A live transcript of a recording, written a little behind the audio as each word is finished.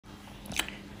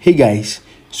Hey guys,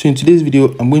 so in today's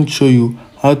video I'm going to show you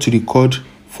how to record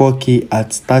 4K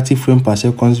at 30 frames per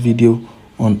second video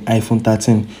on iPhone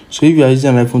 13. So if you are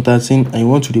using an iPhone 13 and you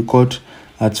want to record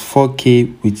at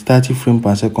 4K with 30 frames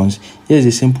per second, here's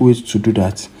a simple way to do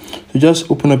that. So just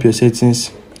open up your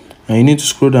settings and you need to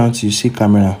scroll down till you see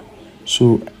camera.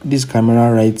 So this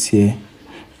camera right here,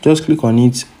 just click on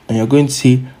it and you're going to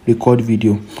see record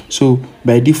video. So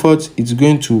by default it is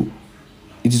going to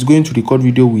record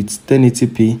video with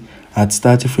 1080p at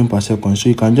 30 frames per second. So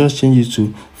you can just change it to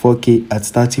 4K at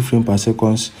 30 frames per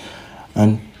second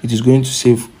and it is going to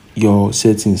save your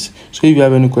settings. So if you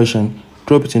have any question,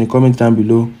 drop it in the comment down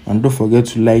below and don't forget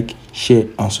to like, share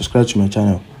and subscribe to my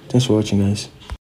channel. Thanks for watching, guys.